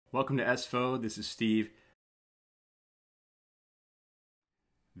Welcome to EssFo. This is Steve.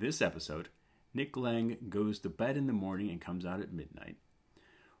 This episode, Nick Leng goes to bed in the morning and comes out at midnight.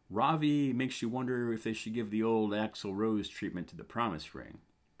 Raavi makes you wonder if they should give the old Axl Rose treatment to the promise ring.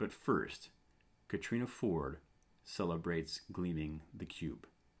 But first, Katrina Ford celebrates Gleaming the Cube.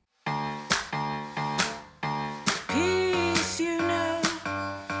 Peace, you know.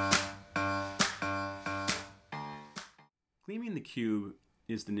 Gleaming the Cube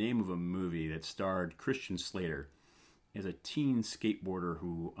is the name of a movie that starred Christian Slater as a teen skateboarder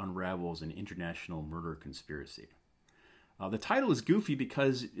who unravels an international murder conspiracy. The title is goofy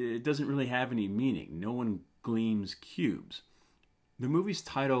because it doesn't really have any meaning. No one gleams cubes. The movie's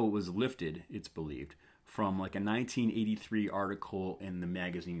title was lifted, it's believed, from like a 1983 article in the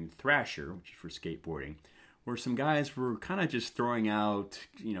magazine Thrasher, which is for skateboarding, where some guys were kind of just throwing out,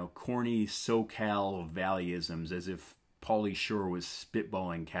 corny SoCal Valleyisms as if Pauly Shore was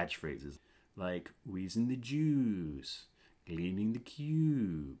spitballing catchphrases like wheezing the juice, gleaming the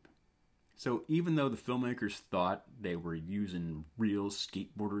cube. So even though the filmmakers thought they were using real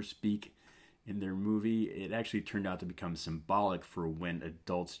skateboarder speak in their movie, it actually turned out to become symbolic for when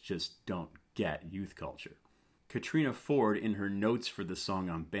adults just don't get youth culture. Katrina Ford, in her notes for the song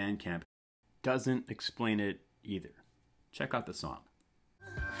on Bandcamp, doesn't explain it either. Check out the song.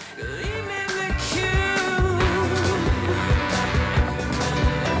 Gleaming the cube.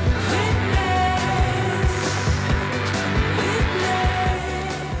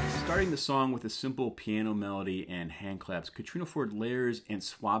 Starting the song with a simple piano melody and hand claps, Katrina Ford layers and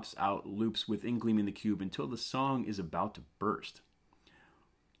swaps out loops within Gleaming the Cube until the song is about to burst.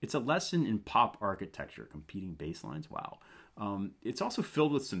 It's a lesson in pop architecture, competing bass lines, wow. It's also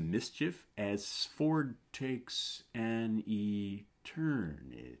filled with some mischief as Ford takes an eternity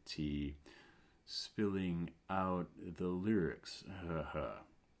spilling out the lyrics.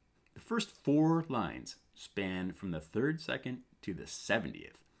 The first 4 lines span from the 3rd second to the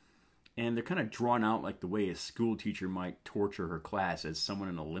 70th. And they're kind of drawn out like the way a school teacher might torture her class as someone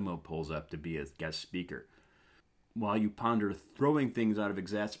in a limo pulls up to be a guest speaker. While you ponder throwing things out of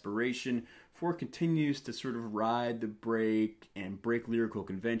exasperation, Ford continues to sort of ride the break and break lyrical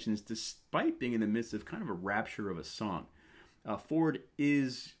conventions despite being in the midst of kind of a rapture of a song. Ford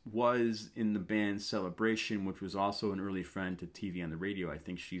was in the band Celebration, which was also an early friend to TV on the radio. I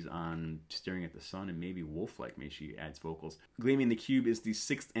think she's on Staring at the Sun and maybe Wolf Like Me. She adds vocals. Gleaming the Cube is the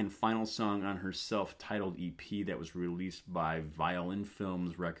 6th and final song on her self-titled EP that was released by Violin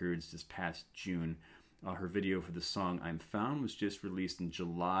Films Records this past June. Her video for the song I'm Found was just released in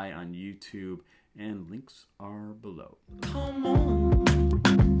July on YouTube, and links are below. Come on,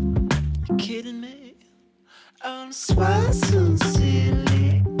 you kidding me? I'm so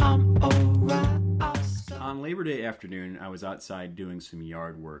silly. I'm alright. On Labor Day afternoon, I was outside doing some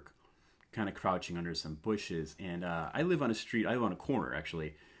yard work, kind of crouching under some bushes, and I live on a corner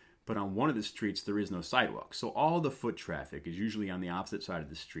actually, but on one of the streets there is no sidewalk, so all the foot traffic is usually on the opposite side of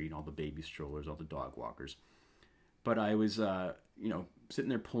the street, all the baby strollers, all the dog walkers. But I was, sitting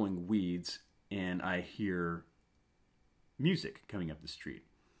there pulling weeds, and I hear music coming up the street.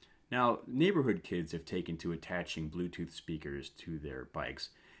 Now, neighborhood kids have taken to attaching Bluetooth speakers to their bikes,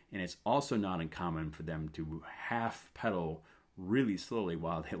 and it's also not uncommon for them to half pedal really slowly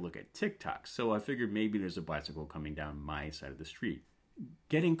while they look at TikTok. So I figured maybe there's a bicycle coming down my side of the street.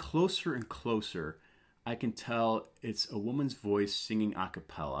 Getting closer and closer, I can tell it's a woman's voice singing a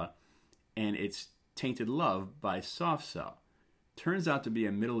cappella, and it's Tainted Love by Soft Cell. Turns out to be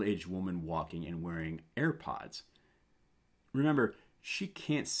a middle-aged woman walking and wearing AirPods. Remember, she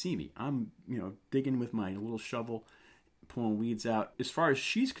can't see me. I'm, digging with my little shovel, pulling weeds out. As far as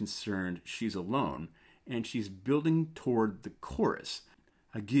she's concerned, she's alone, and she's building toward the chorus.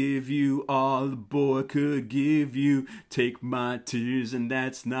 I give you all the boy could give you, take my tears and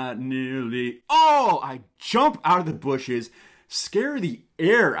that's not nearly all. I jump out of the bushes, scare the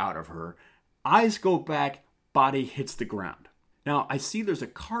air out of her, eyes go back, body hits the ground. Now, I see there's a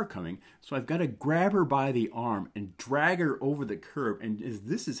car coming, so I've got to grab her by the arm and drag her over the curb. And as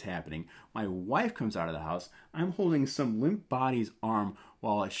this is happening, my wife comes out of the house. I'm holding some limp body's arm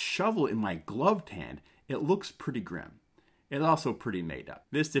while a shovel in my gloved hand. It looks pretty grim. It's also pretty made up.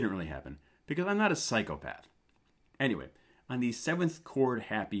 This didn't really happen because I'm not a psychopath. Anyway, on the 7th chord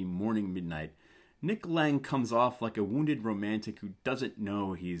happy morning midnight, Nick Leng comes off like a wounded romantic who doesn't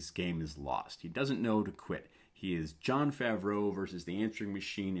know his game is lost. He doesn't know to quit. He is Jon Favreau versus the answering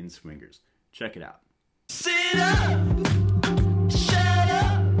machine in Swingers. Check it out. Sit up, shut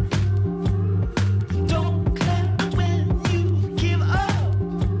up, don't clap when you give up,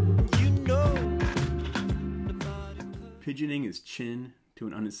 Pigeoning his chin to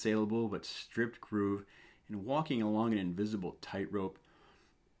an unassailable but stripped groove and walking along an invisible tightrope.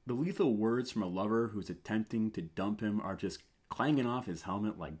 The lethal words from a lover who's attempting to dump him are just clanging off his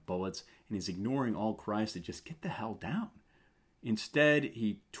helmet like bullets, and he's ignoring all cries to just get the hell down. Instead,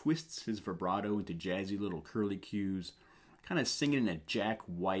 he twists his vibrato into jazzy little curly cues, kind of singing in a Jack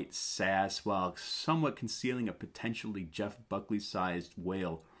White sass while somewhat concealing a potentially Jeff Buckley-sized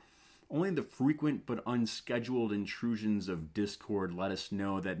wail. Only the frequent but unscheduled intrusions of discord let us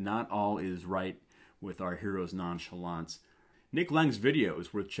know that not all is right with our hero's nonchalance. Nick Leng's video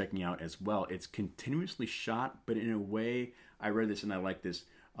is worth checking out as well. It's continuously shot, but in a way, I read this and I like this,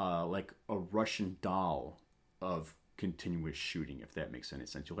 like a Russian doll of continuous shooting, if that makes any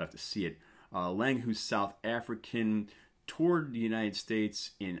sense. You'll have to see it. Leng, who's South African, toured the United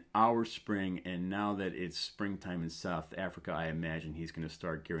States in our spring, and now that it's springtime in South Africa, I imagine he's going to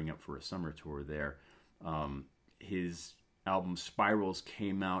start gearing up for a summer tour there. His album Spirals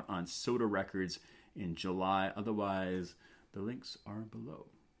came out on Soda Records in July. Otherwise, the links are below.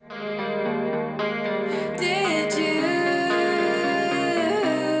 Did you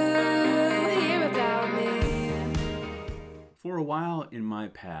hear about me? For a while in my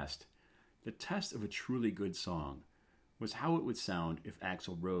past, the test of a truly good song was how it would sound if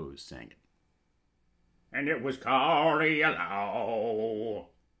Axl Rose sang it. And it was called Yellow.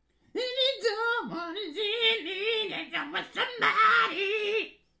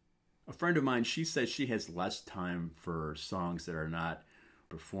 A friend of mine, she says she has less time for songs that are not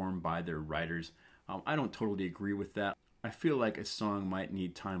performed by their writers. I don't totally agree with that. I feel like a song might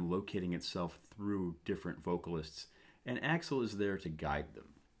need time locating itself through different vocalists, and Axl is there to guide them.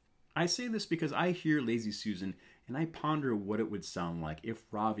 I say this because I hear Lazy Susan and I ponder what it would sound like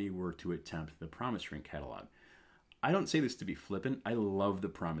if Raavi were to attempt the Promise Ring catalog. I don't say this to be flippant. I love the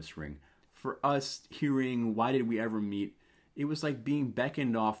Promise Ring. For us, hearing Why Did We Ever Meet, it was like being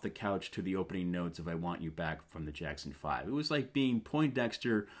beckoned off the couch to the opening notes of I Want You Back from the Jackson 5. It was like being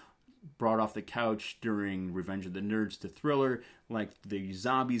Poindexter brought off the couch during Revenge of the Nerds to Thriller, like the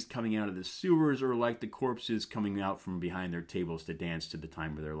zombies coming out of the sewers, or like the corpses coming out from behind their tables to dance to the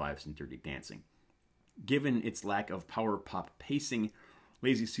time of their lives in Dirty Dancing. Given its lack of power pop pacing,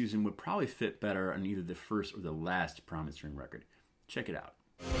 Lazy Susan would probably fit better on either the first or the last Promise Ring record. Check it out.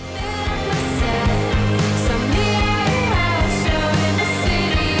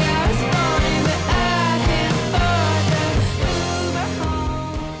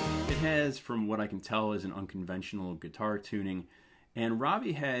 It has, from what I can tell, is an unconventional guitar tuning, and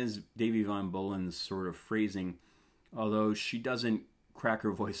Raavi has Davy Von Bolen's sort of phrasing, although she doesn't crack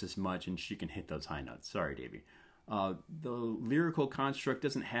her voice as much and she can hit those high notes. Sorry, Davy. The lyrical construct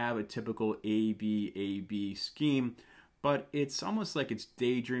doesn't have a typical A-B scheme, but it's almost like it's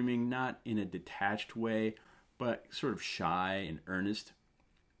daydreaming, not in a detached way, but sort of shy and earnest.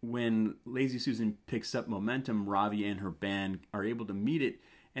 When Lazy Susan picks up momentum, Raavi and her band are able to meet it,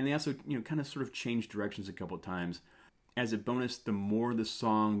 and they also, kind of sort of change directions a couple of times. As a bonus, the more the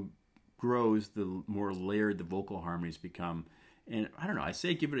song grows, the more layered the vocal harmonies become. And I don't know, I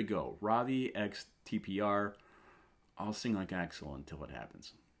say give it a go. Raavi x TPR, I'll sing like Axl until it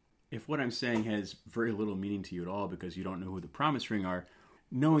happens. If what I'm saying has very little meaning to you at all because you don't know who the Promise Ring are,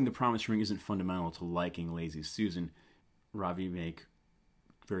 knowing the Promise Ring isn't fundamental to liking Lazy Susan. Raavi make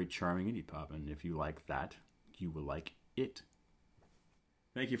very charming indie pop, and if you like that, you will like it.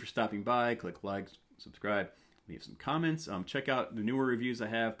 Thank you for stopping by. Click like, subscribe, leave some comments. Check out the newer reviews I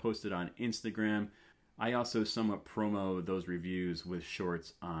have posted on Instagram. I also somewhat promo those reviews with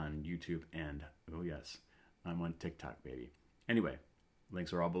shorts on YouTube, and oh yes, I'm on TikTok, baby. Anyway,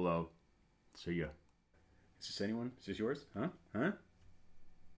 links are all below. See ya. Is this anyone? Is this yours? Huh?